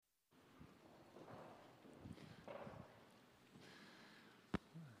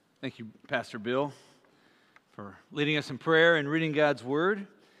Thank you, Pastor Bill, for leading us in prayer and reading God's Word.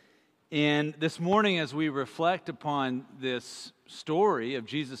 And this morning, as we reflect upon this story of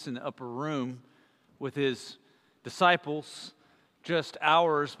Jesus in the upper room with his disciples just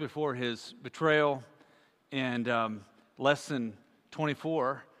hours before his betrayal and less than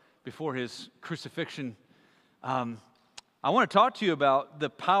 24 before his crucifixion, I want to talk to you about the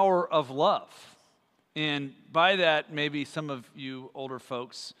power of love. And by that, maybe some of you older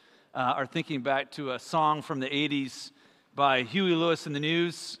folks are thinking back to a song from the 80s by Huey Lewis and the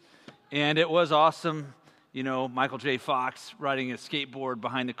News, and it was awesome. You know, Michael J. Fox riding a skateboard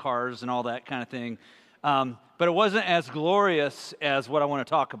behind the cars and all that kind of thing. But it wasn't as glorious as what I want to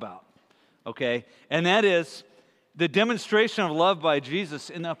talk about, okay? And that is the demonstration of love by Jesus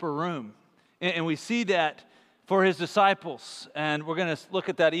in the upper room. And we see that for his disciples, and we're going to look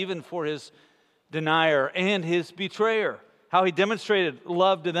at that even for his denier and his betrayer, how he demonstrated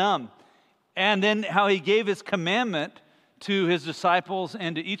love to them, and then how he gave his commandment to his disciples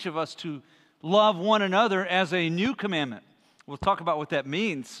and to each of us to love one another as a new commandment. We'll talk about what that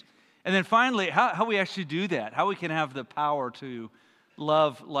means. And then finally, how we actually do that, how we can have the power to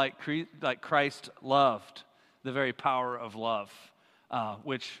love like Christ loved, the very power of love,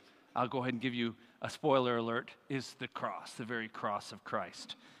 which I'll go ahead and give you a spoiler alert, is the cross, the very cross of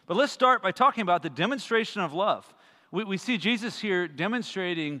Christ. But let's start by talking about the demonstration of love. We see Jesus here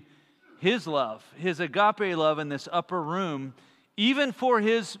demonstrating his love, his agape love in this upper room, even for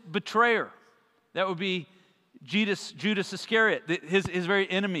his betrayer. That would be Judas Iscariot, his very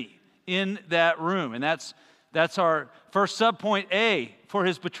enemy in that room. And that's our first subpoint A, for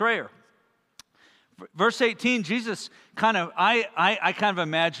his betrayer. Verse 18, Jesus I kind of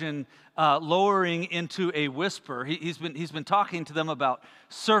imagine lowering into a whisper. He's been talking to them about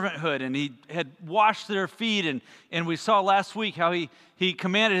servanthood, and he had washed their feet, and we saw last week how he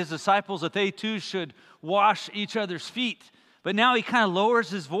commanded his disciples that they too should wash each other's feet. But now he kind of lowers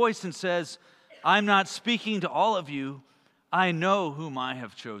his voice and says, I'm not speaking to all of you. I know whom I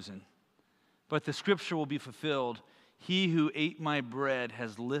have chosen. But the scripture will be fulfilled. He who ate my bread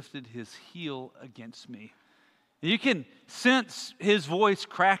has lifted his heel against me. You can sense his voice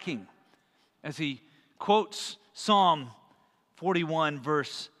cracking as he quotes Psalm 41,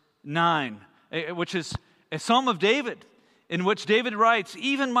 verse 9, which is a psalm of David, in which David writes,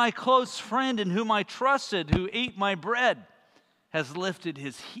 even my close friend in whom I trusted, who ate my bread, has lifted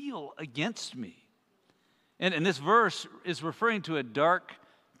his heel against me. And this verse is referring to a dark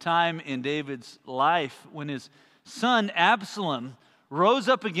time in David's life when his son Absalom rose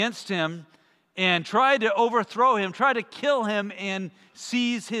up against him and tried to overthrow him, tried to kill him and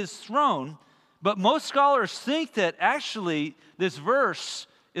seize his throne. But most scholars think that actually this verse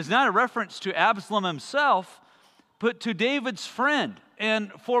is not a reference to Absalom himself, but to David's friend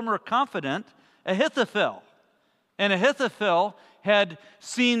and former confidant, Ahithophel. And Ahithophel had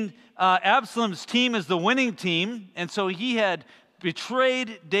seen Absalom's team as the winning team, and so he had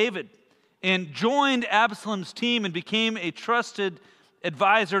betrayed David and joined Absalom's team and became a trusted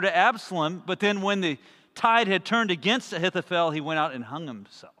advisor to Absalom. But then when the tide had turned against Ahithophel, he went out and hung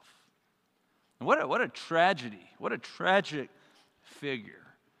himself. And what a tragedy, what a tragic figure.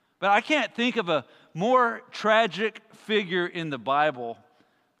 But I can't think of a more tragic figure in the Bible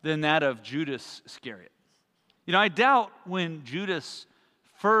than that of Judas Iscariot. You know, I doubt when Judas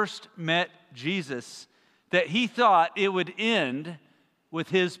first met Jesus that he thought it would end with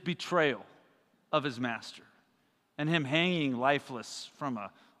his betrayal of his master and him hanging lifeless from an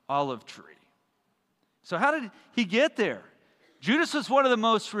olive tree. So how did he get there? Judas was one of the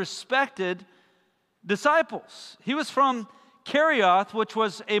most respected disciples. He was from Kerioth, which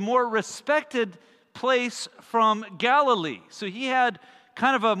was a more respected place from Galilee. So he had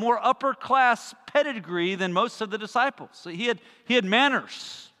kind of a more upper class pedigree than most of the disciples. So he had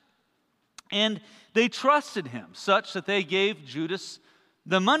manners. And they trusted him such that they gave Judas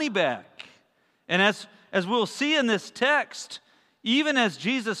the money back. And as we'll see in this text, even as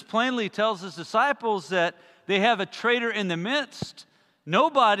Jesus plainly tells his disciples that they have a traitor in the midst,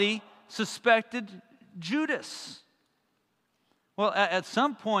 nobody suspected Judas. Well, at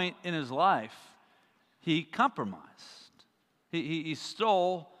some point in his life, he compromised. He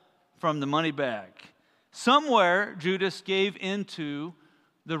stole from the money bag. Somewhere, Judas gave into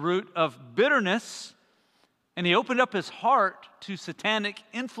the root of bitterness, and he opened up his heart to satanic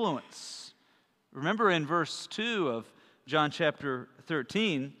influence. Remember in verse 2 of John chapter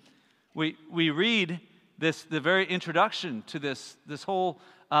 13, we read the very introduction to this whole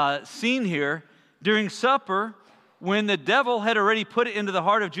scene here. During supper, when the devil had already put it into the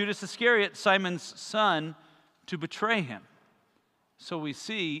heart of Judas Iscariot, Simon's son, to betray him. So we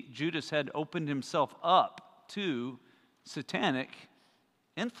see Judas had opened himself up to satanic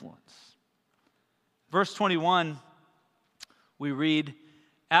influence. Verse 21, we read,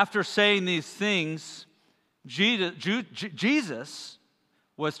 after saying these things, Jesus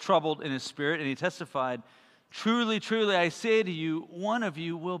was troubled in his spirit, and he testified, truly, truly, I say to you, one of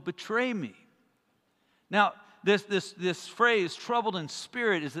you will betray me. Now, this phrase, troubled in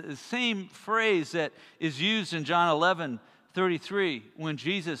spirit, is the same phrase that is used in John 11:33 when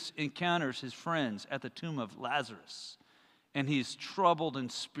Jesus encounters his friends at the tomb of Lazarus. And he's troubled in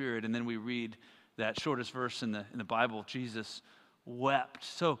spirit. And then we read that shortest verse in the Bible, Jesus wept.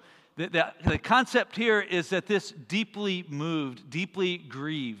 So the concept here is that this deeply moved, deeply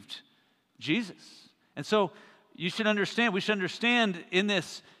grieved Jesus. And so we should understand in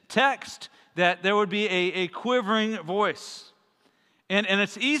this text that there would be a quivering voice. And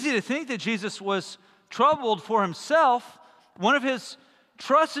it's easy to think that Jesus was troubled for himself. One of his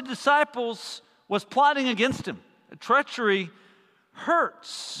trusted disciples was plotting against him. Treachery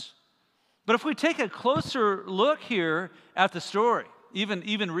hurts. But if we take a closer look here at the story,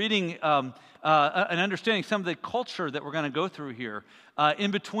 even reading and understanding some of the culture that we're going to go through here,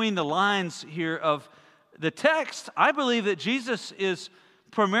 in between the lines here of the text, I believe that Jesus is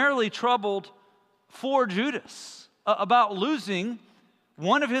primarily troubled for Judas about losing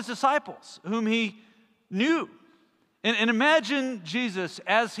one of his disciples whom he knew. And imagine Jesus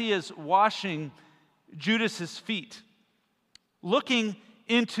as he is washing Judas's feet, looking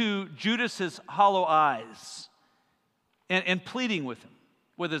into Judas's hollow eyes and pleading with him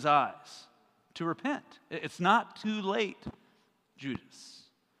with his eyes to repent. It's not too late, Judas.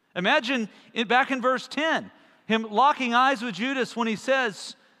 Imagine back in verse 10, him locking eyes with Judas when he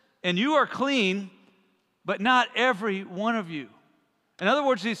says, and you are clean, but not every one of you. In other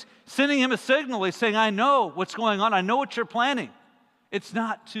words, he's sending him a signal. He's saying, I know what's going on. I know what you're planning. It's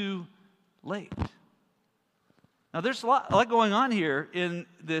not too late. Now, there's a lot going on here in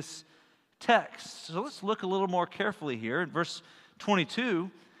this text. So let's look a little more carefully here. In verse 22,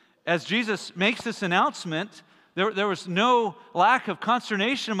 as Jesus makes this announcement, there was no lack of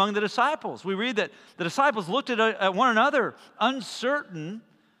consternation among the disciples. We read that the disciples looked at one another, uncertain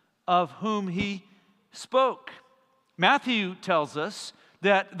of whom he spoke. Matthew tells us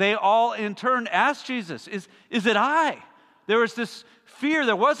that they all in turn asked Jesus, is it I? There was this fear.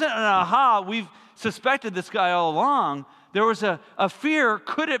 There wasn't an aha, we've suspected this guy all along. There was a fear,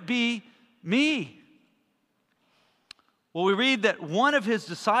 could it be me? Well, we read that one of his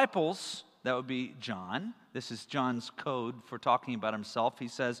disciples, that would be John. This is John's code for talking about himself. He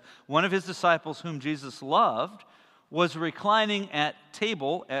says, one of his disciples whom Jesus loved was reclining at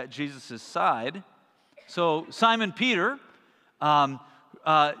table at Jesus' side. So Simon Peter motioned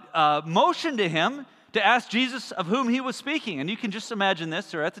to him to ask Jesus of whom he was speaking. And you can just imagine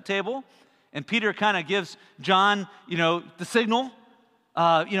this. They're at the table, and Peter kind of gives John, the signal,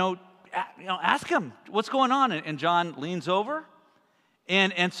 ask him, what's going on? And John leans over.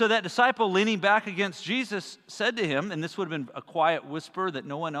 And so that disciple leaning back against Jesus said to him, and this would have been a quiet whisper that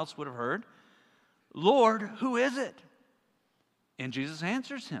no one else would have heard, Lord, who is it? And Jesus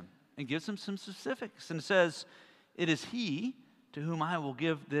answers him and gives him some specifics and says, it is he to whom I will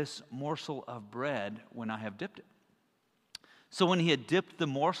give this morsel of bread when I have dipped it. So when he had dipped the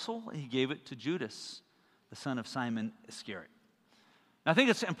morsel, he gave it to Judas, the son of Simon Iscariot. Now, I think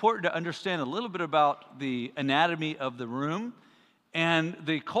it's important to understand a little bit about the anatomy of the room and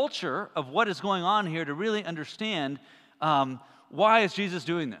the culture of what is going on here to really understand why is Jesus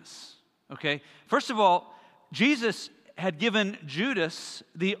doing this, okay? First of all, Jesus had given Judas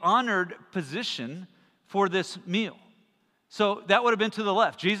the honored position for this meal. So that would have been to the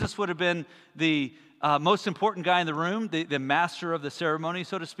left. Jesus would have been the most important guy in the room, the master of the ceremony,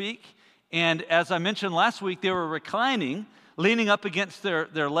 so to speak. And as I mentioned last week, they were reclining, leaning up against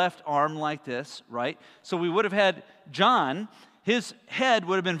their left arm like this, right? So we would have had John, his head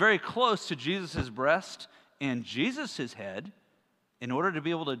would have been very close to Jesus' breast, and Jesus' head, in order to be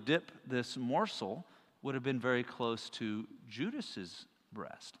able to dip this morsel, would have been very close to Judas's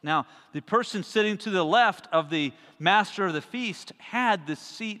breast. Now, the person sitting to the left of the master of the feast had the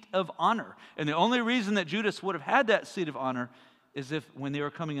seat of honor. And the only reason that Judas would have had that seat of honor is if when they were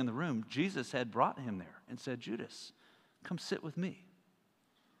coming in the room, Jesus had brought him there and said, Judas, come sit with me.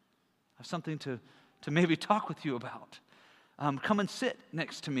 I have something to maybe talk with you about. Come and sit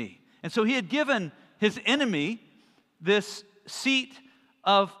next to me. And so he had given his enemy this seat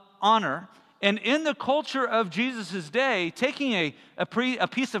of honor. And in the culture of Jesus' day, taking a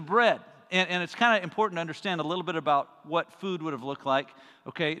piece of bread, and it's kind of important to understand a little bit about what food would have looked like.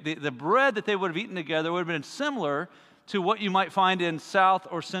 Okay, the bread that they would have eaten together would have been similar to what you might find in South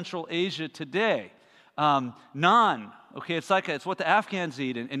or Central Asia today. Naan, okay, it's what the Afghans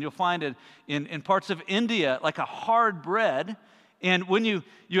eat, and you'll find it in parts of India, like a hard bread. And when you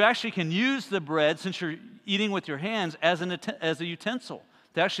actually can use the bread, since you're eating with your hands, as a utensil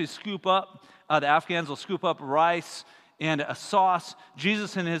to actually scoop up. The Afghans will scoop up rice and a sauce.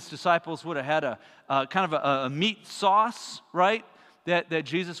 Jesus and his disciples would have had a kind of a meat sauce, right? That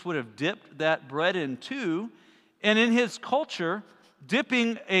Jesus would have dipped that bread into. And in his culture,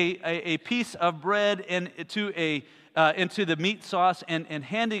 dipping a piece of bread into the meat sauce and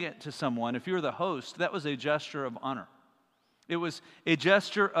handing it to someone, if you were the host, that was a gesture of honor. It was a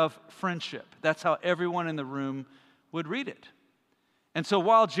gesture of friendship. That's how everyone in the room would read it. And so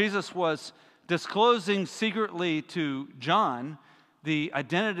while Jesus was disclosing secretly to John the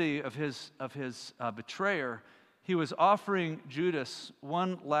identity of his betrayer, he was offering Judas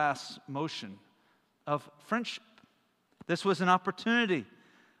one last motion of friendship. This was an opportunity,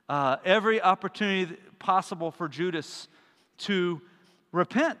 every opportunity possible for Judas to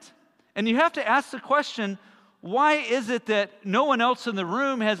repent. And you have to ask the question, why is it that no one else in the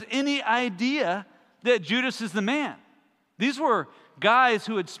room has any idea that Judas is the man? These were guys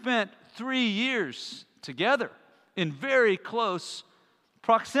who had spent 3 years together in very close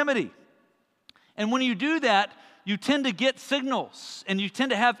proximity. And when you do that, you tend to get signals and you tend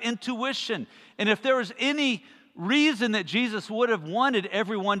to have intuition. And if there was any reason that Jesus would have wanted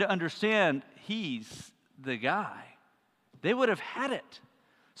everyone to understand he's the guy, they would have had it.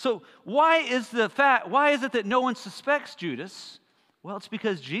 So why is it that no one suspects Judas? Well, it's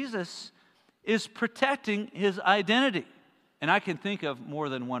because Jesus is protecting his identity. And I can think of more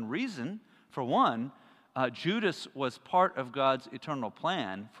than one reason. For one, Judas was part of God's eternal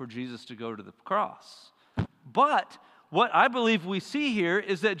plan for Jesus to go to the cross. But what I believe we see here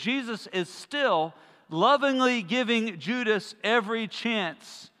is that Jesus is still lovingly giving Judas every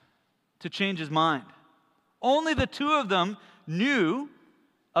chance to change his mind. Only the two of them knew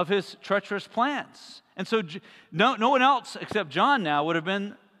of his treacherous plans. And so no one else except John now would have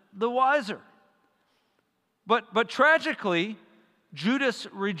been the wiser. But tragically, Judas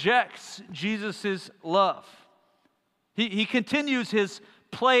rejects Jesus' love. He continues his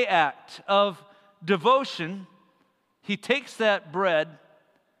play act of devotion. He takes that bread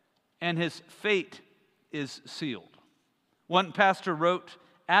and his fate is sealed. One pastor wrote,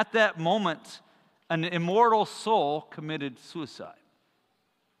 "At that moment, an immortal soul committed suicide."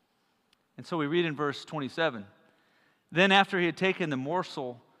 And so we read in verse 27, "Then after he had taken the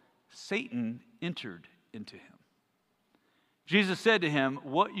morsel, Satan entered into him. Jesus said to him,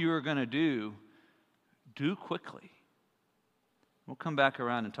 'What you are going to do quickly.'" We'll come back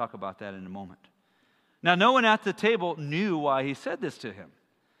around and talk about that in a moment. Now, no one at the table knew why he said this to him.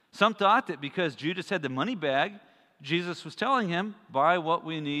 Some thought that because Judas had the money bag, Jesus was telling him, "Buy what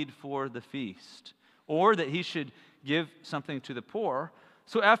we need for the feast," or that he should give something to the poor.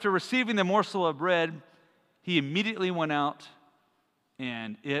 So after receiving the morsel of bread, he immediately went out,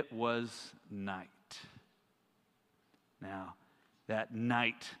 and it was night. Now, that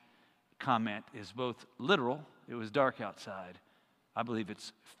night comment is both literal, it was dark outside. I believe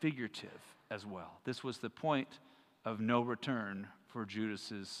it's figurative as well. This was the point of no return for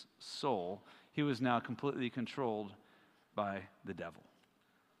Judas's soul. He was now completely controlled by the devil.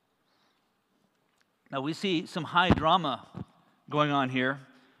 Now we see some high drama going on here,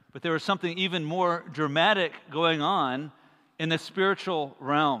 but there was something even more dramatic going on in the spiritual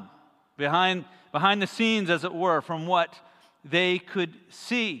realm, behind the scenes, as it were, from what they could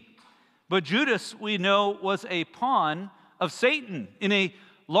see. But Judas, we know, was a pawn of Satan in a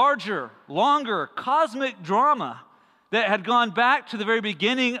larger, longer, cosmic drama that had gone back to the very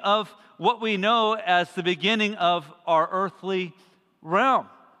beginning of what we know as the beginning of our earthly realm,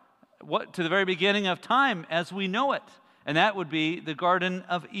 to the very beginning of time as we know it. And that would be the Garden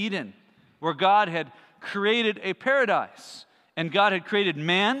of Eden, where God had created a paradise. And God had created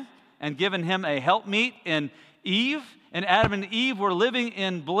man and given him a helpmeet in Eve. And Adam and Eve were living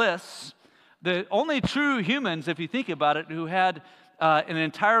in bliss. The only true humans, if you think about it, who had an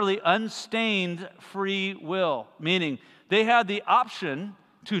entirely unstained free will, meaning they had the option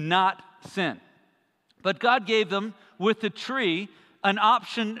to not sin. But God gave them, with the tree, an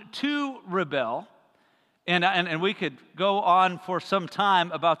option to rebel. And we could go on for some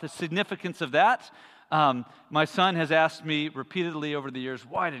time about the significance of that. My son has asked me repeatedly over the years,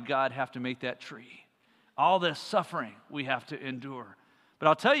 why did God have to make that tree? All this suffering we have to endure. But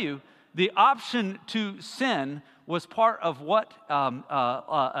I'll tell you, the option to sin was part of what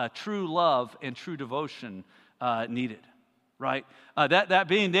true love and true devotion needed, right? That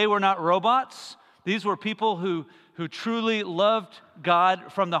being, they were not robots. These were people who who truly loved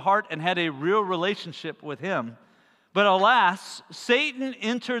God from the heart and had a real relationship with Him. But alas, Satan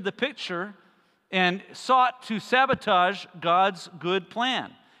entered the picture and sought to sabotage God's good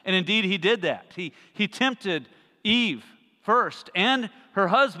plan. And indeed, he did that. He tempted Eve first and her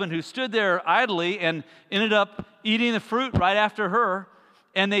husband, who stood there idly and ended up eating the fruit right after her.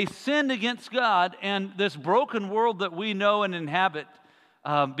 And they sinned against God, and this broken world that we know and inhabit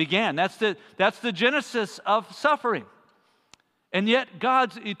began. That's the genesis of suffering. And yet,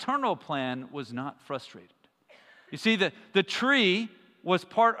 God's eternal plan was not frustrated. You see, the tree was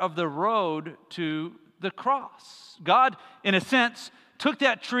part of the road to the cross. God, in a sense, took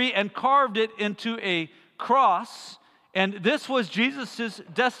that tree and carved it into a cross, and this was Jesus'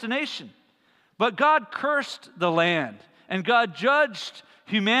 destination. But God cursed the land, and God judged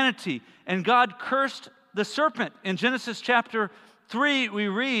humanity, and God cursed the serpent. In Genesis chapter 3, we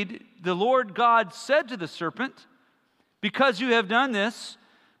read, the Lord God said to the serpent, "Because you have done this,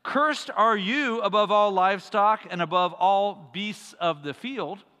 cursed are you above all livestock and above all beasts of the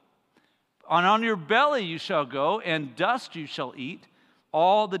field. On your belly you shall go, and dust you shall eat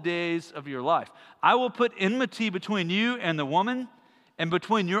all the days of your life. I will put enmity between you and the woman, and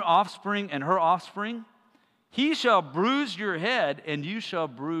between your offspring and her offspring. He shall bruise your head, and you shall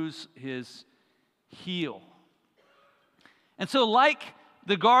bruise his heel." And so, like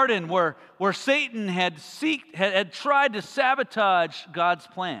the garden where Satan had tried to sabotage God's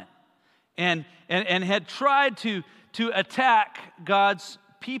plan and had tried to attack God's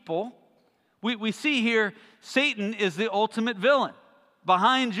people, we see here Satan is the ultimate villain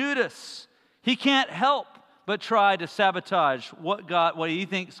behind Judas. He can't help but try to sabotage what he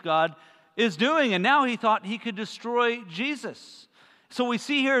thinks God is doing, and now he thought he could destroy Jesus. So we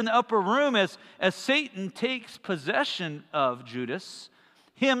see here in the upper room as Satan takes possession of Judas,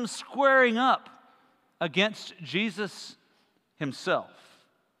 him squaring up against Jesus himself.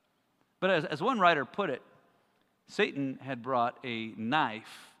 But as one writer put it, Satan had brought a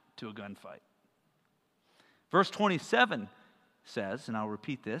knife to a gunfight. Verse 27 says, and I'll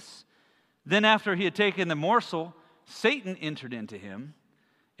repeat this, "Then after he had taken the morsel, Satan entered into him,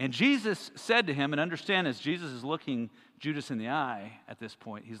 and Jesus said to him," and understand as Jesus is looking Judas in the eye at this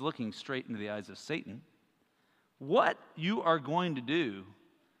point, he's looking straight into the eyes of Satan, "What you are going to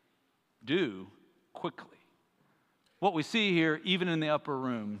do quickly." What we see here, even in the upper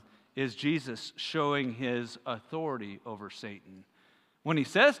room, is Jesus showing his authority over Satan. When he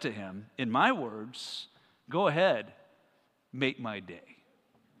says to him, "In my words, go ahead, make my day.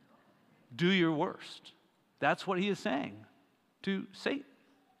 Do your worst." That's what he is saying to Satan.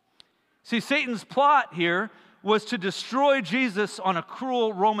 See, Satan's plot here was to destroy Jesus on a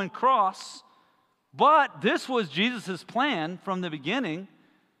cruel Roman cross, but this was Jesus' plan from the beginning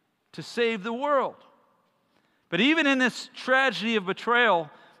to save the world. But even in this tragedy of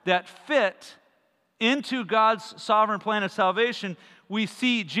betrayal that fit into God's sovereign plan of salvation, we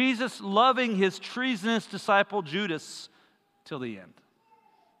see Jesus loving his treasonous disciple Judas till the end.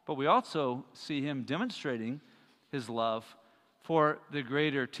 But we also see him demonstrating his love for the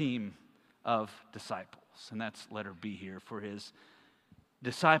greater team of disciples. And that's letter B here, for his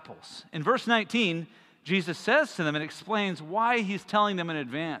disciples. In verse 19, Jesus says to them and explains why he's telling them in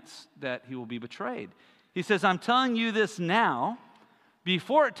advance that he will be betrayed. He says, "I'm telling you this now,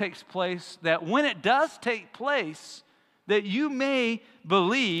 before it takes place, that when it does take place, that you may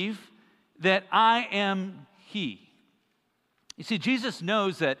believe that I am he." You see, Jesus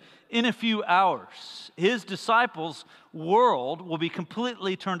knows that in a few hours, his disciples' world will be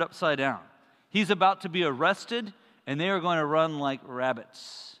completely turned upside down. He's about to be arrested, and they are going to run like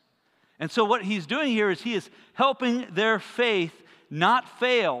rabbits. And so what he's doing here is he is helping their faith not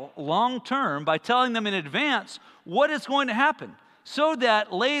fail long term by telling them in advance what is going to happen, so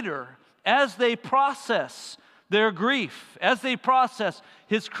that later, as they process their grief, as they process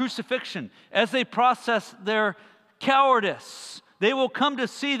his crucifixion, as they process their cowardice, they will come to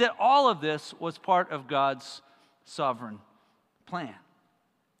see that all of this was part of God's sovereign plan.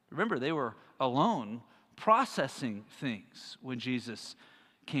 Remember, they were alone processing things when Jesus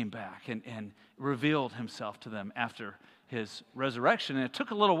came back and revealed himself to them after his resurrection. And it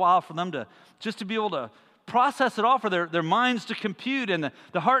took a little while for them to be able to process it all, for their minds to compute and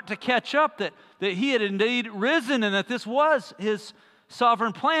the heart to catch up that he had indeed risen and that this was his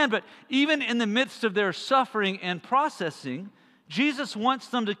sovereign plan. But even in the midst of their suffering and processing, Jesus wants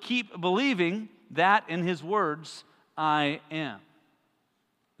them to keep believing that, in his words, "I am."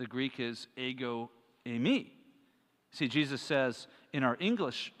 The Greek is ego eimi. See, Jesus says in our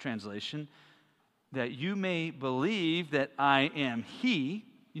English translation that you may believe that I am he,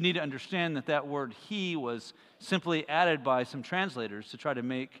 You need to understand that that word he was simply added by some translators to try to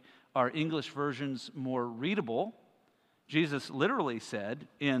make our English versions more readable. Jesus literally said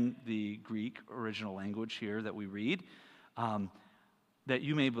in the Greek original language here that we read, that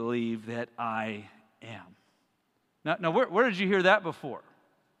you may believe that I am. Now where did you hear that before?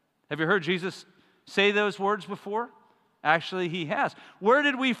 Have you heard Jesus say those words before? Actually, he has. Where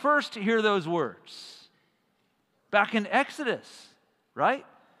did we first hear those words? Back in Exodus, right?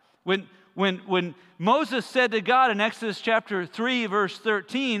 When Moses said to God in Exodus chapter 3, verse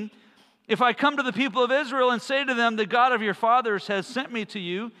 13, if I come to the people of Israel and say to them, the God of your fathers has sent me to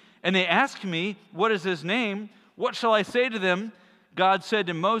you, and they ask me, what is his name? What shall I say to them? God said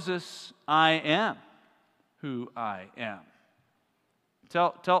to Moses, I am who I am.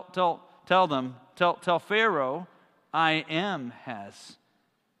 Tell Pharaoh, I am has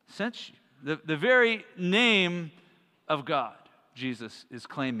sent you. The very name of God, Jesus is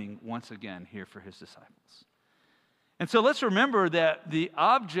claiming once again here for his disciples. And so let's remember that the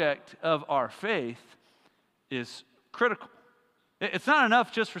object of our faith is critical. It's not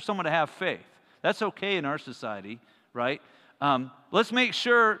enough just for someone to have faith. That's okay in our society, right? Let's make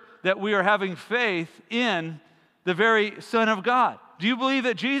sure that we are having faith in the very Son of God. Do you believe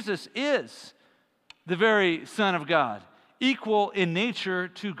that Jesus is the very Son of God, equal in nature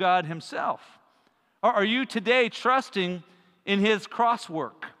to God himself? Or are you today trusting in his cross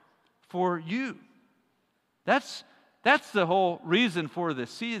work for you? That's the whole reason for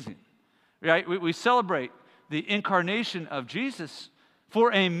this season, right? We celebrate the incarnation of Jesus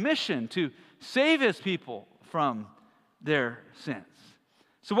for a mission to save his people from their sins.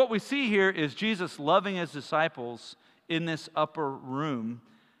 So what we see here is Jesus loving his disciples in this upper room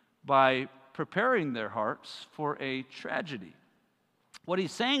by preparing their hearts for a tragedy. What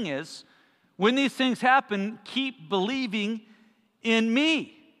he's saying is, when these things happen, keep believing in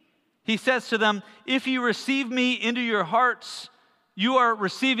me. He says to them, if you receive me into your hearts, you are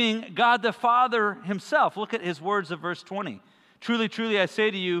receiving God the Father himself. Look at his words of verse 20. Truly, truly, I say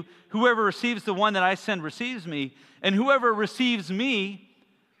to you, whoever receives the one that I send receives me, and whoever receives me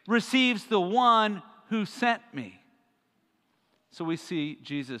receives the one who sent me. So we see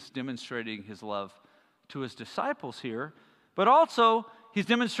Jesus demonstrating his love to his disciples here, but also he's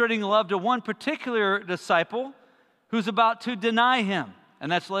demonstrating love to one particular disciple who's about to deny him,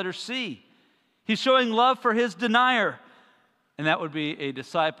 and that's letter C. He's showing love for his denier, and that would be a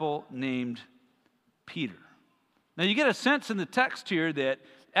disciple named Peter. Now you get a sense in the text here that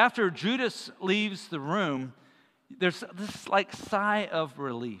after Judas leaves the room, there's this like sigh of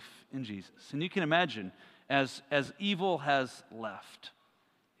relief in Jesus. And you can imagine, as evil has left,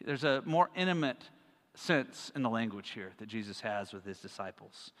 there's a more intimate sense in the language here that Jesus has with his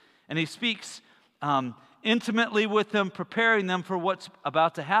disciples. And he speaks intimately with them, preparing them for what's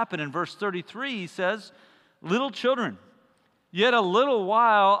about to happen. In verse 33, he says, little children, yet a little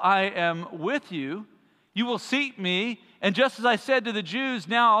while I am with you. You will seek me, and just as I said to the Jews,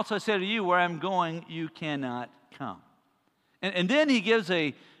 now also I say to you, where I'm going, you cannot come. And then he gives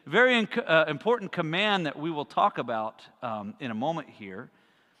a very important command that we will talk about in a moment here.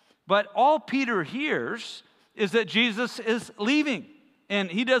 But all Peter hears is that Jesus is leaving, and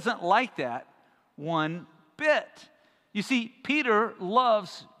he doesn't like that one bit. You see, Peter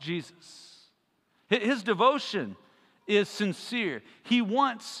loves Jesus. His devotion is sincere. He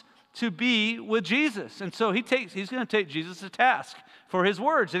wants to be with Jesus. And so he's going to take Jesus to task for his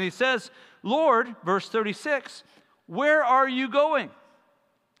words. And he says, Lord, verse 36, where are you going?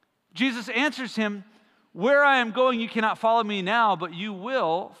 Jesus answers him, where I am going, you cannot follow me now, but you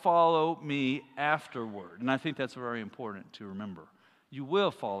will follow me afterward. And I think that's very important to remember. You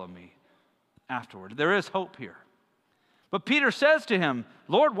will follow me afterward. There is hope here. But Peter says to him,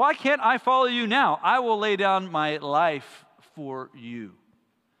 Lord, why can't I follow you now? I will lay down my life for you.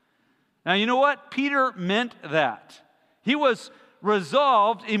 Now, you know what? Peter meant that. He was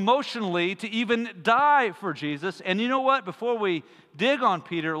resolved emotionally to even die for Jesus. And you know what? Before we dig on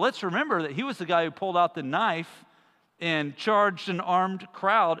Peter, let's remember that he was the guy who pulled out the knife and charged an armed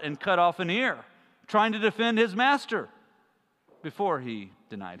crowd and cut off an ear, trying to defend his master before he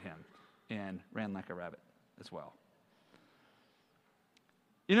denied him and ran like a rabbit as well.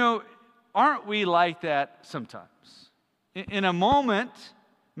 You know, aren't we like that sometimes? In a moment,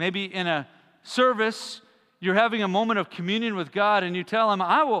 maybe in a service, you're having a moment of communion with God, and you tell him,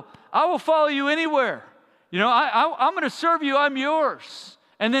 I will follow you anywhere. You know, I'm going to serve you. I'm yours.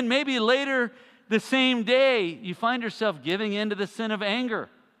 And then maybe later the same day, you find yourself giving in to the sin of anger,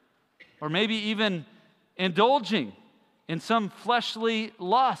 or maybe even indulging in some fleshly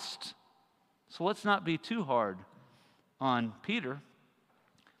lust. So let's not be too hard on Peter.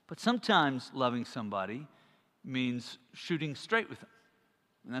 But sometimes loving somebody means shooting straight with them.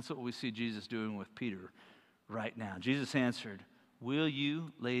 And that's what we see Jesus doing with Peter right now. Jesus answered, "Will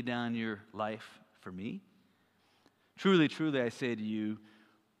you lay down your life for me? Truly, truly, I say to you,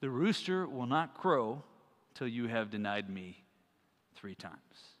 the rooster will not crow till you have denied me 3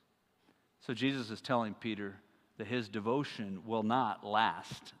 times." So Jesus is telling Peter that his devotion will not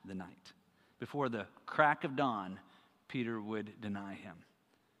last the night. Before the crack of dawn, Peter would deny him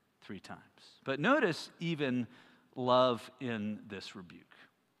 3 times. But notice even love in this rebuke,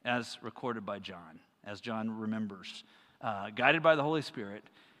 as recorded by John, as John remembers, guided by the Holy Spirit.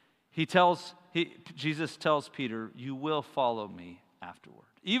 Jesus tells Peter, "You will follow me afterward."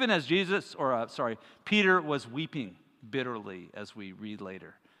 Even as Peter was weeping bitterly, as we read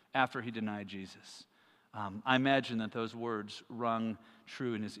later, after he denied Jesus. I imagine that those words rung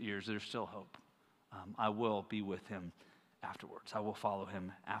true in his ears. There's still hope. I will be with him afterwards. I will follow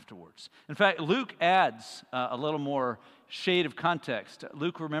him afterwards. In fact, Luke adds a little more shade of context.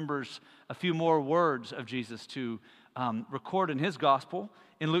 Luke remembers a few more words of Jesus to record in his gospel.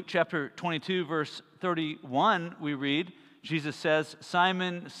 In Luke chapter 22, verse 31, we read, Jesus says,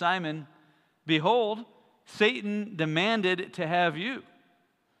 "Simon, Simon, behold, Satan demanded to have you,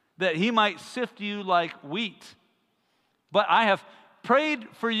 that he might sift you like wheat. But I have prayed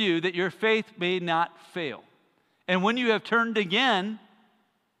for you that your faith may not fail. And when you have turned again,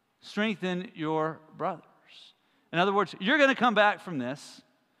 strengthen your brothers." In other words, you're going to come back from this.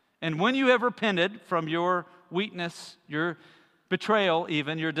 And when you have repented from your weakness, your betrayal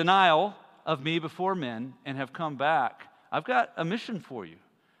even, your denial of me before men, and have come back, I've got a mission for you.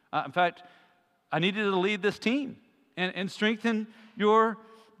 In fact, I need you to lead this team and strengthen your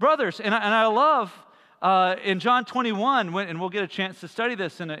brothers. And I love in John 21, and we'll get a chance to study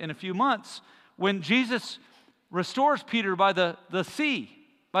this in a few months, when Jesus restores Peter by the sea,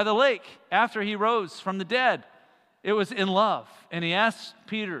 by the lake, after he rose from the dead. It was in love. And he asks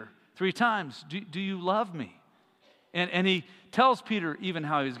Peter 3 times, do you love me? And he tells Peter even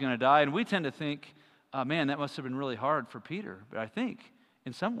how he's going to die. And we tend to think, man, that must have been really hard for Peter. But I think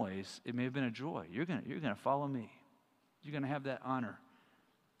in some ways it may have been a joy. You're going to follow me. You're going to have that honor,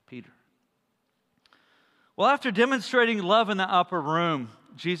 Peter. Well, after demonstrating love in the upper room,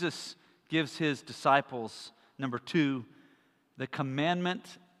 Jesus gives his disciples, number 2, the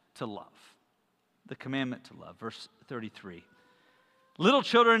commandment to love. The commandment to love. Verse 33. "Little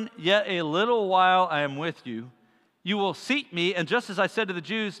children, yet a little while I am with you. You will seek me, and just as I said to the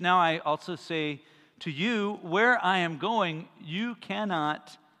Jews, now I also say to you, where I am going, you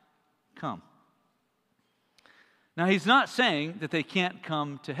cannot come." Now, he's not saying that they can't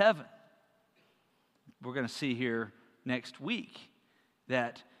come to heaven. We're going to see here next week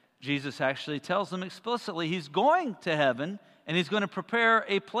that Jesus actually tells them explicitly he's going to heaven, and he's going to prepare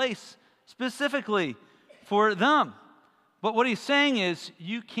a place specifically for them. But what he's saying is,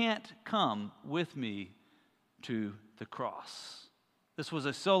 you can't come with me to the cross. This was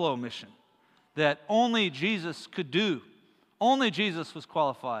a solo mission that only Jesus could do. Only Jesus was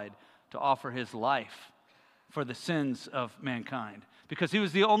qualified to offer his life for the sins of mankind, because he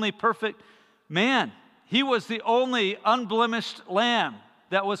was the only perfect man. He was the only unblemished lamb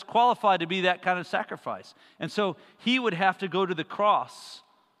that was qualified to be that kind of sacrifice. And so he would have to go to the cross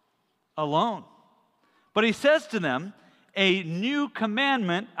alone. But he says to them, "A new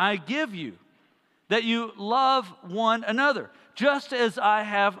commandment I give you, that you love one another. Just as I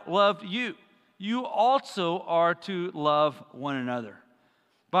have loved you, you also are to love one another.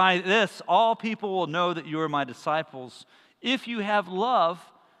 By this, all people will know that you are my disciples, if you have love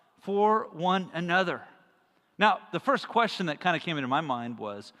for one another." Now, the first question that kind of came into my mind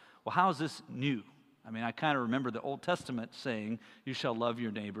was, well, how is this new? I mean, I kind of remember the Old Testament saying, you shall love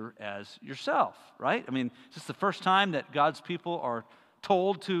your neighbor as yourself, right? I mean, is this the first time that God's people are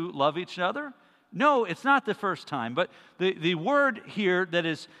told to love each other? No, it's not the first time. But the word here that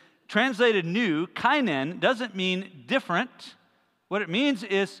is translated new, kainen, doesn't mean different. What it means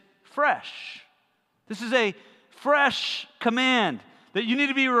is fresh. This is a fresh command that you need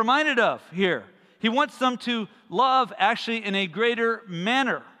to be reminded of here. He wants them to love actually in a greater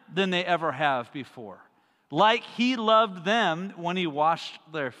manner than they ever have before. Like he loved them when he washed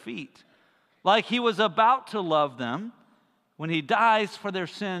their feet. Like he was about to love them when he dies for their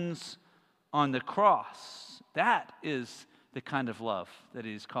sins on the cross. That is the kind of love that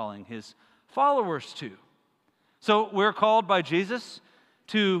he's calling his followers to. So we're called by Jesus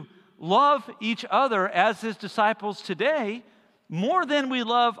to love each other as his disciples today more than we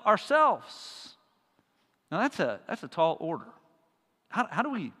love ourselves. Now that's a tall order. How do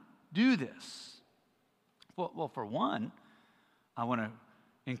we do this? Well, for one, I want to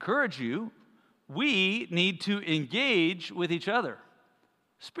encourage you, we need to engage with each other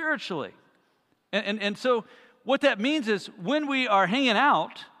spiritually. And so what that means is when we are hanging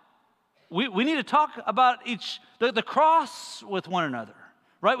out, we need to talk about the cross with one another,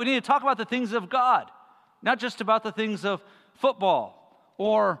 right? We need to talk about the things of God, not just about the things of football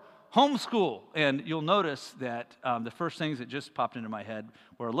or homeschool. And you'll notice that the first things that just popped into my head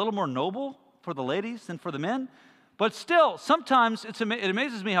were a little more noble for the ladies than for the men. But still, sometimes it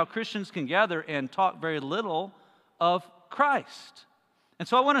amazes me how Christians can gather and talk very little of Christ. And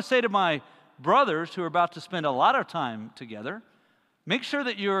so I want to say to my brothers who are about to spend a lot of time together, make sure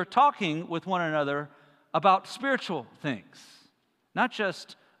that you're talking with one another about spiritual things, not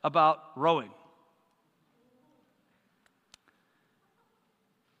just about rowing.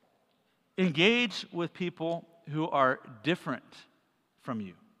 Engage with people who are different from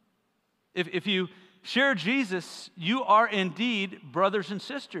you. If you share Jesus, you are indeed brothers and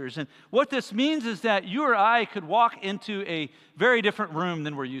sisters. And what this means is that you or I could walk into a very different room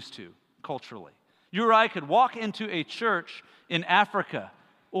than we're used to culturally. You or I could walk into a church in Africa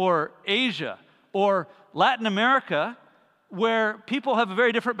or Asia or Latin America where people have a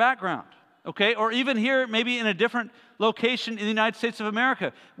very different background, okay? Or even here, maybe in a different location in the United States of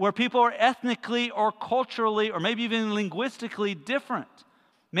America where people are ethnically or culturally or maybe even linguistically different.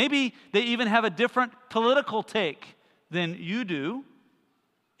 Maybe they even have a different political take than you do,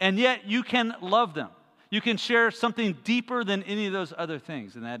 and yet you can love them. You can share something deeper than any of those other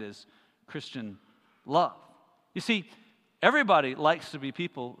things, and that is Christian love. You see, everybody likes to be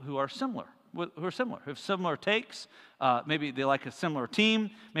people who are similar, who have similar takes. Maybe they like a similar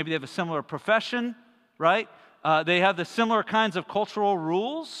team. Maybe they have a similar profession, right? They have the similar kinds of cultural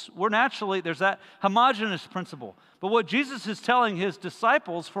rules. There's that homogeneous principle. But what Jesus is telling his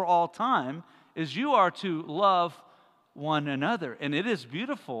disciples for all time is you are to love one another. And it is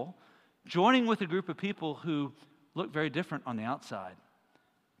beautiful joining with a group of people who look very different on the outside,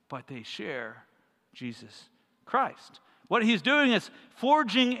 but they share Jesus Christ. What he's doing is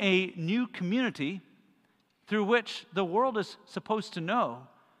forging a new community through which the world is supposed to know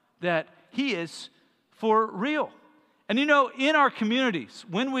that he is for real. And you know, in our communities,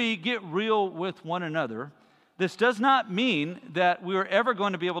 when we get real with one another, this does not mean that we are ever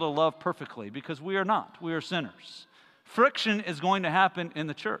going to be able to love perfectly, because we are not. We are sinners. Friction is going to happen in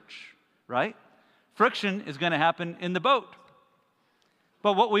the church, right? Friction is going to happen in the boat.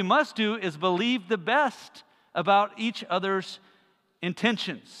 But what we must do is believe the best about each other's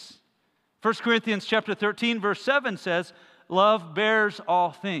intentions. 1 Corinthians chapter 13, verse 7 says, love bears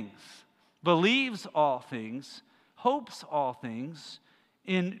all things, believes all things, hopes all things,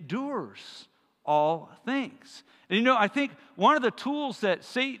 endures all things. And you know, I think one of the tools that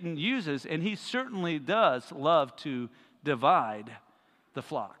Satan uses, and he certainly does love to divide the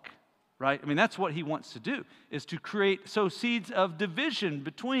flock, right? I mean, that's what he wants to do, is to sow seeds of division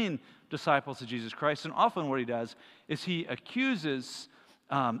between disciples of Jesus Christ. And often what he does is he accuses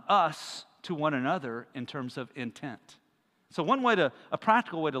us to one another in terms of intent. So a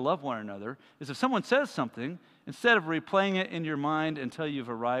practical way to love one another is if someone says something, instead of replaying it in your mind until you've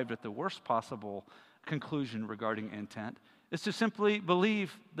arrived at the worst possible conclusion regarding intent, is to simply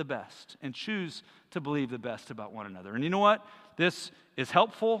believe the best and choose to believe the best about one another. And you know what? This is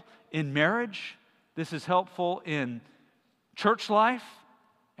helpful in marriage. This is helpful in church life.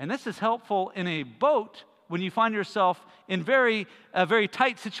 And this is helpful in a boat when you find yourself in a very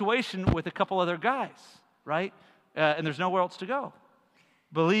tight situation with a couple other guys, right? And there's nowhere else to go.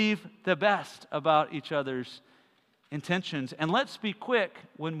 Believe the best about each other's intentions. And let's be quick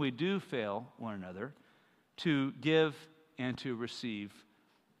when we do fail one another to give and to receive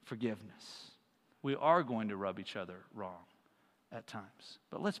forgiveness. We are going to rub each other wrong at times.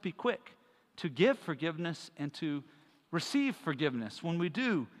 But let's be quick to give forgiveness and to receive forgiveness when we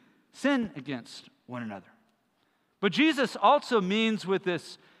do sin against one another. But Jesus also means with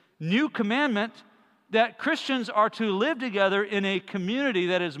this new commandment that Christians are to live together in a community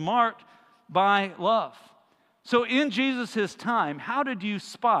that is marked by love. So in Jesus' time, how did you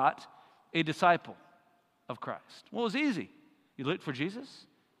spot a disciple of Christ? Well, it was easy. You looked for Jesus,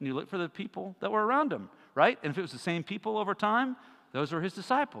 and you looked for the people that were around him, right? And if it was the same people over time, those were his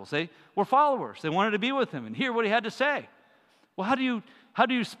disciples. They were followers. They wanted to be with him and hear what he had to say. Well, how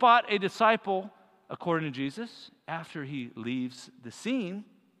do you spot a disciple according to Jesus? After he leaves the scene,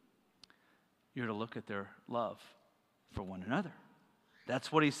 you're to look at their love for one another.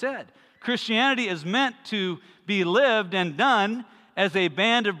 That's what he said. Christianity is meant to be lived and done as a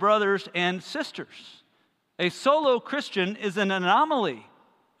band of brothers and sisters. A solo Christian is an anomaly,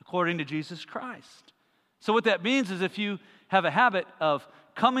 according to Jesus Christ. So what that means is if you have a habit of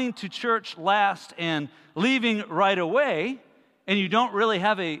coming to church last and leaving right away, and you don't really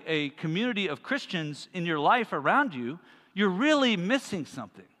have a community of Christians in your life around you, you're really missing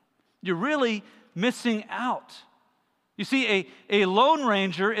something. You're really missing out. You see, a lone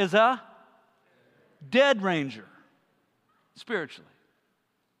ranger is a dead ranger, spiritually.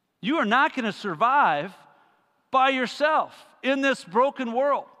 You are not going to survive by yourself in this broken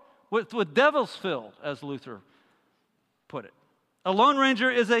world with devils filled, as Luther put it. A lone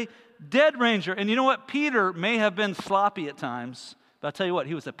ranger is a dead ranger. And you know what? Peter may have been sloppy at times, but I'll tell you what,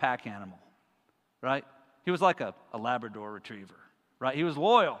 he was a pack animal, right? He was like a Labrador retriever, right? He was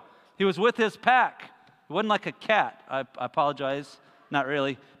loyal. He was with his pack. He wasn't like a cat. I apologize, not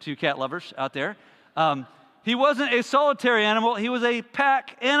really, to you cat lovers out there. He wasn't a solitary animal. He was a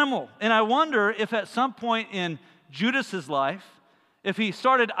pack animal. And I wonder if at some point in Judas's life, if he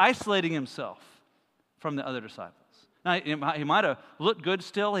started isolating himself from the other disciples. Now, he might have looked good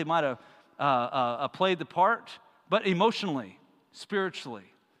still. He might have played the part. But emotionally, spiritually,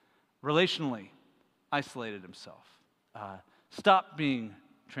 relationally, isolated himself. Stopped being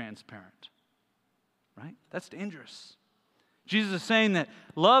transparent. Right? That's dangerous. Jesus is saying that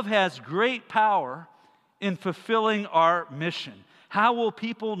love has great power in fulfilling our mission. How will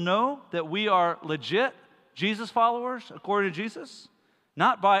people know that we are legit Jesus followers, according to Jesus?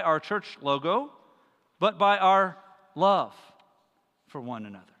 Not by our church logo, but by our love for one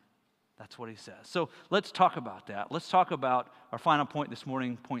another. That's what he says. So let's talk about that. Let's talk about our final point this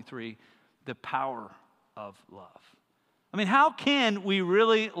morning, point 3, the power of love. I mean, how can we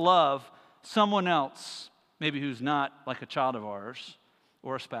really love someone else, maybe who's not like a child of ours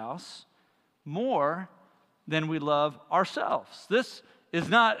or a spouse, more than we love ourselves? This is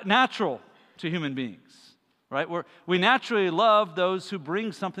not natural to human beings, right? We naturally love those who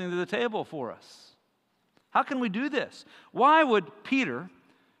bring something to the table for us. How can we do this? Why would Peter,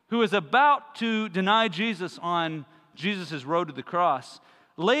 who is about to deny Jesus on Jesus' road to the cross,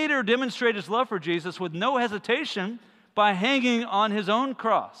 later demonstrate his love for Jesus with no hesitation by hanging on his own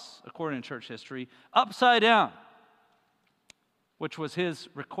cross, according to church history, upside down, which was his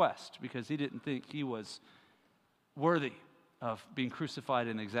request because he didn't think he was worthy of being crucified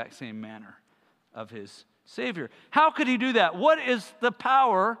in the exact same manner of his Savior. How could he do that? What is the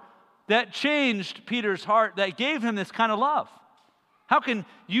power that changed Peter's heart, that gave him this kind of love? How can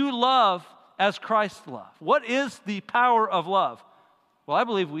you love as Christ loved? What is the power of love? Well, I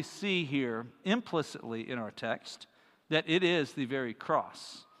believe we see here implicitly in our text that it is the very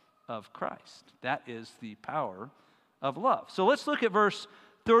cross of Christ. That is the power of love. So let's look at verse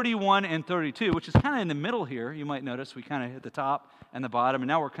 31 and 32, which is kind of in the middle here. You might notice we kind of hit the top and the bottom, and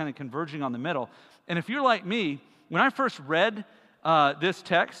now we're kind of converging on the middle. And if you're like me, when I first read this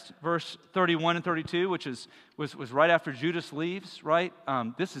text, verse 31 and 32, which was right after Judas leaves, right?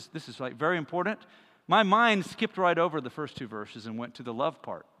 This is like very important. My mind skipped right over the first two verses and went to the love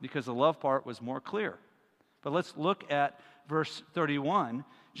part because the love part was more clear. But let's look at verse 31.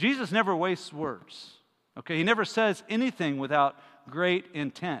 Jesus never wastes words. Okay, he never says anything without great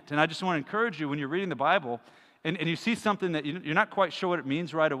intent. And I just want to encourage you when you're reading the Bible and you see something that you're not quite sure what it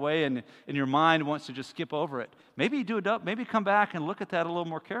means right away and your mind wants to just skip over it, maybe do it up, maybe come back and look at that a little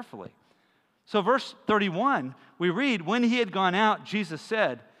more carefully. So verse 31, we read, when he had gone out, Jesus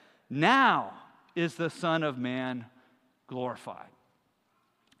said, now is the Son of Man glorified.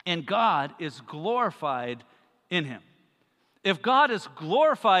 And God is glorified in him. If God is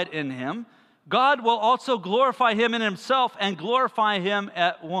glorified in him, God will also glorify him in himself and glorify him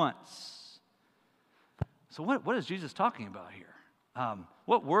at once. So what is Jesus talking about here?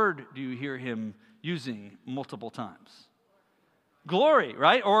 What word do you hear him using multiple times? Glory,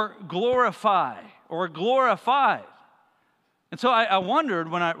 right? Or glorify, or glorified. And so I wondered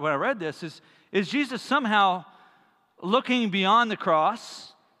when I read this, is Jesus somehow looking beyond the cross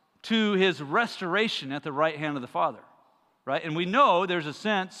to his restoration at the right hand of the Father, right? And we know there's a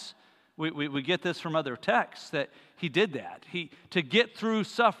sense, we get this from other texts, that he did that. To get through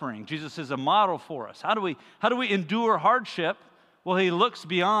suffering, Jesus is a model for us. How do we endure hardship? Well, he looks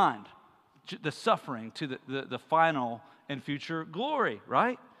beyond the suffering to the final and future glory,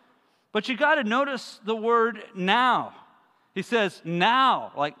 right? But you got to notice the word now. He says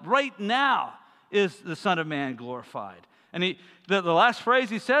now, like right now is the Son of Man glorified. And the last phrase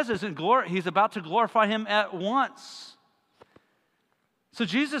he says is he's about to glorify him at once. So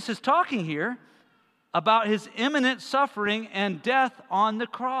Jesus is talking here about his imminent suffering and death on the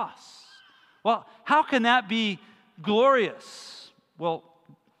cross. Well, how can that be glorious? Well,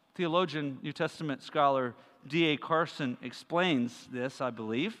 theologian, New Testament scholar D.A. Carson explains this, I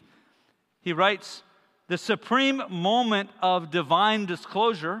believe. He writes, the supreme moment of divine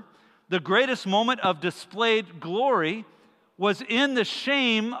disclosure, the greatest moment of displayed glory, was in the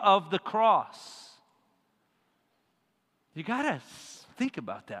shame of the cross. You got to think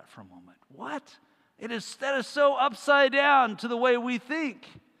about that for a moment. What? That is so upside down to the way we think.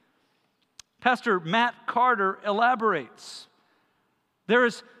 Pastor Matt Carter elaborates. There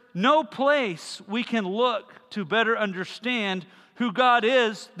is no place we can look to better understand who God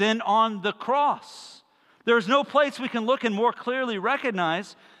is than on the cross. There is no place we can look and more clearly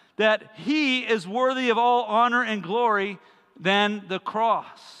recognize that He is worthy of all honor and glory than the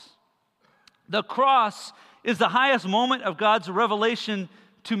cross. The cross is the highest moment of God's revelation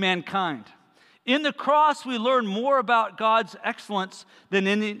to mankind. In the cross, we learn more about God's excellence than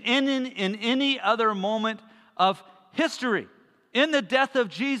in any other moment of history. In the death of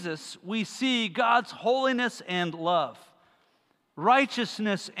Jesus, we see God's holiness and love,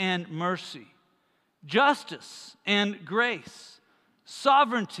 righteousness and mercy, justice and grace,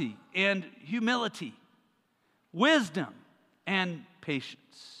 sovereignty and humility, wisdom and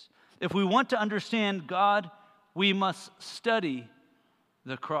patience. If we want to understand God, we must study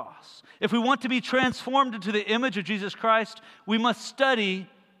the cross. If we want to be transformed into the image of Jesus Christ, we must study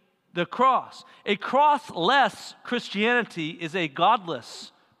the cross. A crossless Christianity is a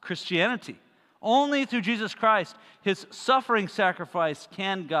godless Christianity. Only through Jesus Christ, His suffering sacrifice,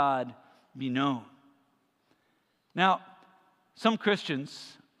 can God be known. Now, some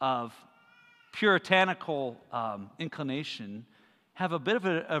Christians of puritanical inclination have a bit of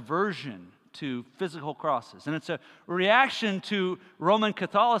an aversion to physical crosses. And it's a reaction to Roman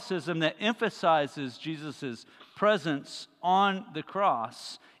Catholicism that emphasizes Jesus' presence on the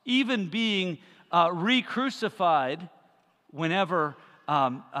cross, even being re-crucified whenever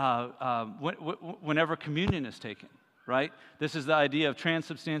communion is taken, right? This is the idea of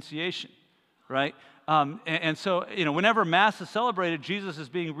transubstantiation, right? And so, whenever Mass is celebrated, Jesus is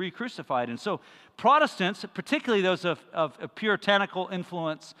being re-crucified. And so Protestants, particularly those of puritanical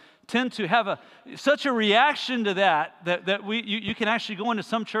influence, tend to have such a reaction to that you can actually go into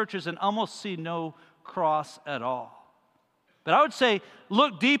some churches and almost see no cross at all. But I would say,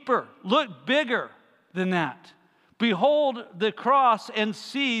 look deeper, look bigger than that. Behold the cross and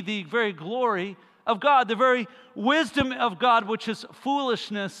see the very glory of God, the very wisdom of God, which is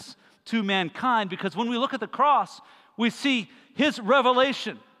foolishness to mankind. Because when we look at the cross, we see His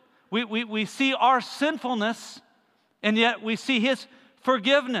revelation. We see our sinfulness, and yet we see His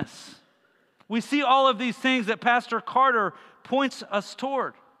forgiveness. We see all of these things that Pastor Carter points us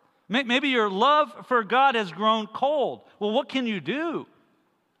toward. Maybe your love for God has grown cold. Well, what can you do?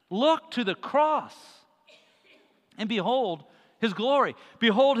 Look to the cross and behold His glory.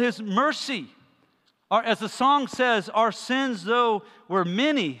 Behold His mercy. As the song says, our sins, though were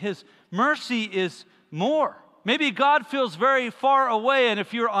many, His mercy is more. Maybe God feels very far away, and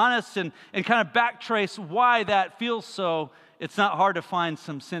if you're honest and kind of backtrace why that feels so, it's not hard to find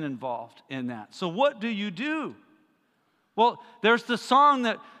some sin involved in that. So what do? Well, there's the song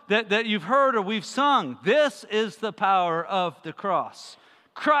that you've heard or we've sung. This is the power of the cross.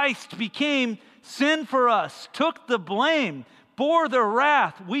 Christ became sin for us, took the blame, bore the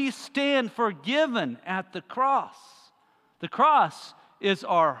wrath. We stand forgiven at the cross. The cross is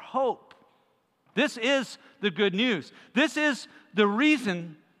our hope. This is the good news. This is the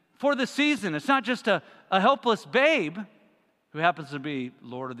reason for the season. It's not just a helpless babe who happens to be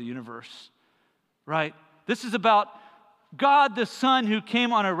Lord of the universe, right? This is about God the Son who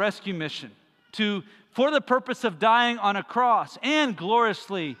came on a rescue mission for the purpose of dying on a cross and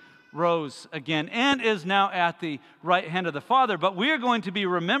gloriously rose again and is now at the right hand of the Father. But we are going to be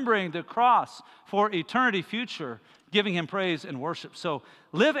remembering the cross for eternity future, giving Him praise and worship. So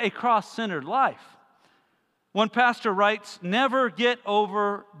live a cross-centered life. One pastor writes, never get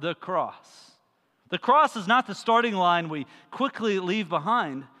over the cross. The cross is not the starting line we quickly leave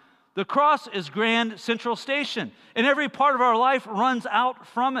behind. The cross is Grand Central Station, and every part of our life runs out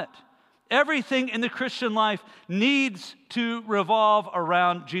from it. Everything in the Christian life needs to revolve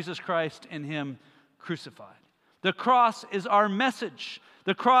around Jesus Christ and Him crucified. The cross is our message.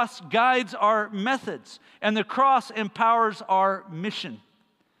 The cross guides our methods, and the cross empowers our mission.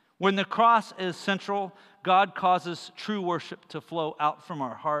 When the cross is central, God causes true worship to flow out from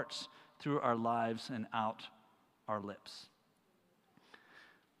our hearts, through our lives, and out our lips.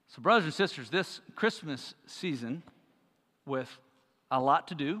 So, brothers and sisters, this Christmas season, with a lot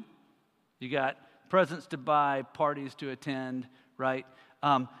to do, you got presents to buy, parties to attend, right?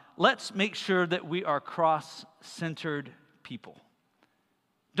 Let's make sure that we are cross-centered people.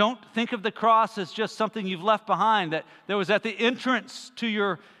 Don't think of the cross as just something you've left behind that was at the entrance to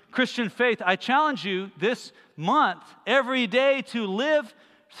your Christian faith, I challenge you this month, every day, to live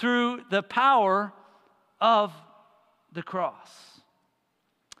through the power of the cross.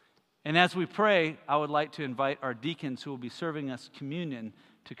 And as we pray, I would like to invite our deacons who will be serving us communion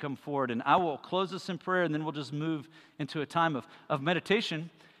to come forward. And I will close this in prayer, and then we'll just move into a time of meditation.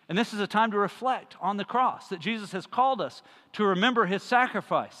 And this is a time to reflect on the cross, that Jesus has called us to remember his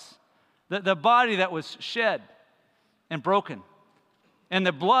sacrifice, the body that was shed and broken, and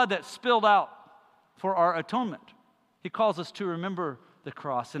the blood that spilled out for our atonement. He calls us to remember the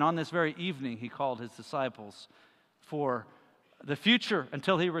cross. And on this very evening, he called his disciples for the future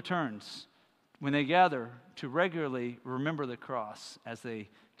until he returns, when they gather to regularly remember the cross as they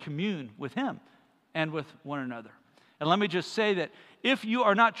commune with him and with one another. And let me just say that if you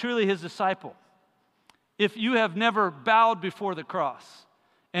are not truly his disciple, if you have never bowed before the cross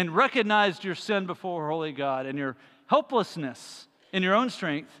and recognized your sin before holy God and your helplessness in your own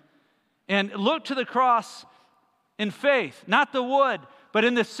strength, and look to the cross in faith, not the wood, but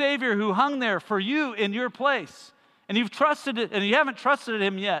in the Savior who hung there for you in your place, and you've trusted it, and you haven't trusted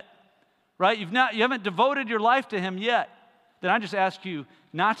him yet, right? You haven't devoted your life to him yet, then I just ask you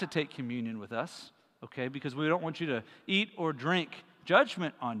not to take communion with us, okay? Because we don't want you to eat or drink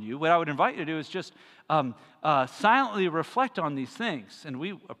judgment on you. What I would invite you to do is just silently reflect on these things. And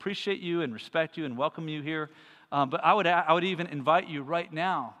we appreciate you and respect you and welcome you here. But I would even invite you right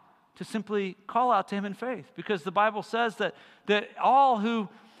now to simply call out to him in faith, because the Bible says that all who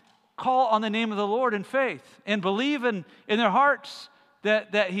call on the name of the Lord in faith and believe in their hearts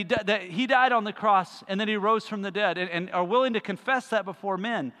that he died on the cross and that he rose from the dead and are willing to confess that before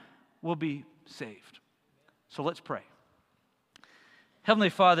men will be saved. So let's pray. Heavenly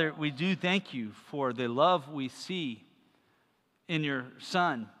Father, we do thank you for the love we see in your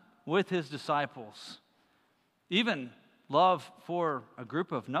Son with his disciples, even love for a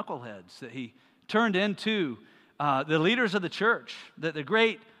group of knuckleheads that he turned into the leaders of the church, the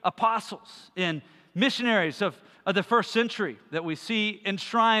great apostles and missionaries of the first century that we see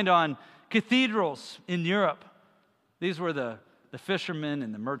enshrined on cathedrals in Europe. These were the fishermen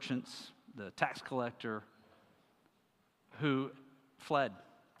and the merchants, the tax collector who fled.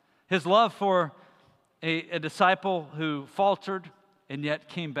 His love for a disciple who faltered and yet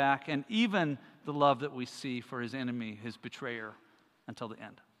came back, and even the love that we see for his enemy, his betrayer, until the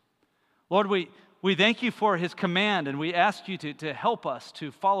end. Lord, we thank you for his command, and we ask you to help us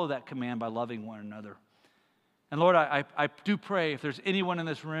to follow that command by loving one another. And Lord, I do pray if there's anyone in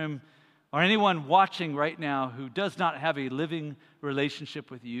this room or anyone watching right now who does not have a living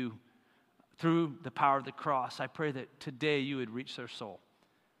relationship with you through the power of the cross, I pray that today you would reach their soul,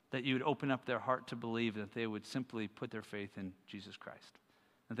 that you would open up their heart to believe, that they would simply put their faith in Jesus Christ,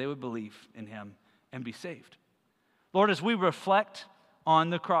 that they would believe in him and be saved. Lord, as we reflect on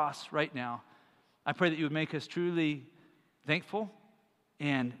the cross right now, I pray that you would make us truly thankful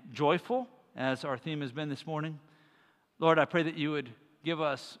and joyful, as our theme has been this morning. Lord, I pray that you would give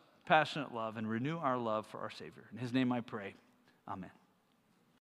us passionate love and renew our love for our Savior. In his name I pray. Amen.